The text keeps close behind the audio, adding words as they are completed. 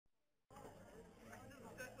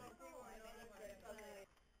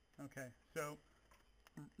Okay, so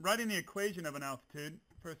writing the equation of an altitude,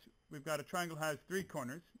 first we've got a triangle has three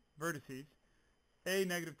corners, vertices, A,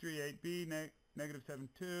 negative 3, 8, B, negative 7,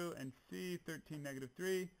 2, and C, 13, negative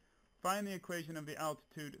 3. Find the equation of the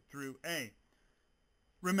altitude through A.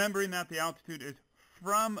 Remembering that the altitude is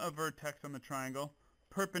from a vertex on the triangle,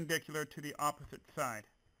 perpendicular to the opposite side.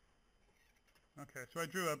 Okay, so I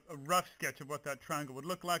drew a rough sketch of what that triangle would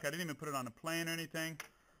look like. I didn't even put it on a plane or anything,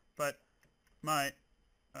 but my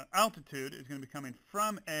altitude is going to be coming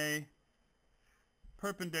from A,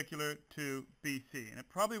 perpendicular to BC. And it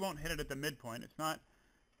probably won't hit it at the midpoint. It's not,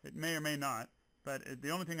 it may or may not, but the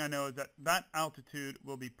only thing I know is that that altitude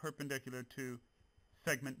will be perpendicular to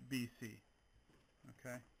segment BC.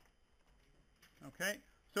 Okay? Okay,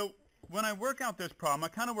 so when I work out this problem, I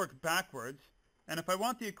kind of work backwards. And if I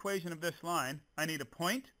want the equation of this line, I need a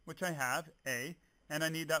point, which I have, A, and I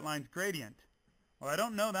need that line's gradient. Well, I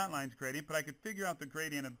don't know that line's gradient, but I could figure out the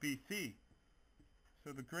gradient of BC.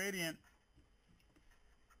 So the gradient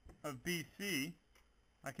of BC,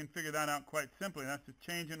 I can figure that out quite simply. That's the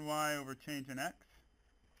change in y over change in x.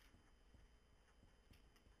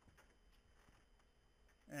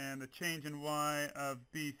 And the change in y of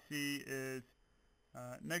BC is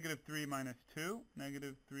negative 3 minus 2.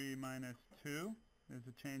 Negative 3 minus 2 is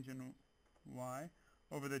the change in y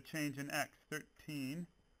over the change in x, 13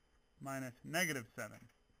 minus negative 7.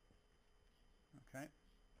 Okay?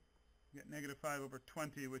 You get negative 5 over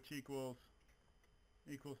 20, which equals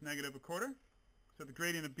negative a quarter. So the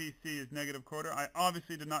gradient of BC is negative quarter. I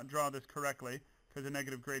obviously did not draw this correctly because the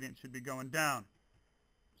negative gradient should be going down.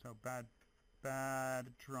 So bad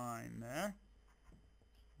drawing there.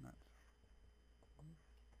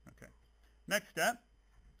 Okay. Next step,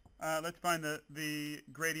 let's find the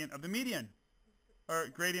gradient of the median, or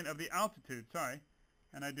gradient of the altitude, sorry.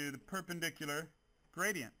 And I do the perpendicular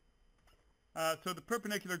gradient. So the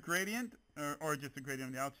perpendicular gradient, or just the gradient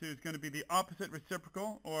of the altitude, is going to be the opposite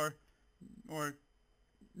reciprocal, or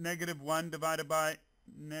negative 1 divided by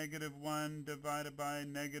negative 1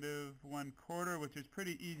 1/4, which is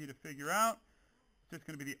pretty easy to figure out. It's just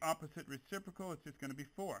going to be the opposite reciprocal. It's just going to be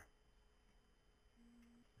 4.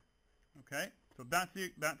 Okay, so that's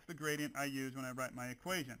the gradient I use when I write my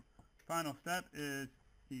equation. Final step is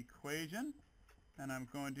equation, and I'm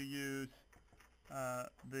going to use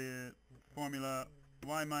the formula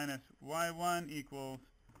y minus y1 equals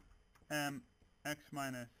mx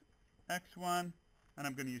minus x1, and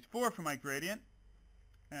I'm going to use 4 for my gradient,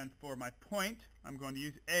 and for my point, I'm going to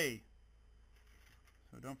use A.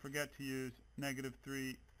 So don't forget to use negative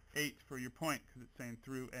 3, 8 for your point, because it's saying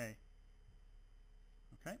through A.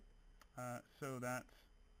 Okay, so that's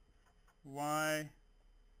y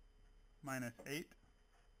minus 8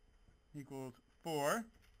 equals 4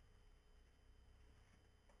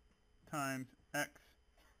 times x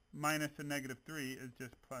minus a negative 3 is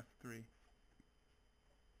just plus 3.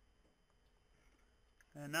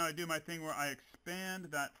 And now I do my thing where I expand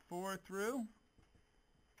that 4 through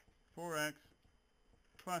 4x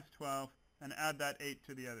plus 12 and add that 8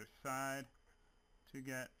 to the other side to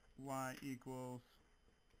get y equals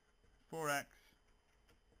 4x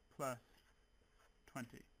plus 20.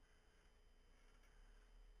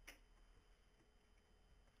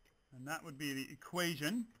 And that would be the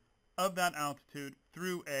equation of that altitude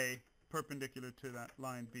through A perpendicular to that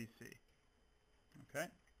line BC. Okay?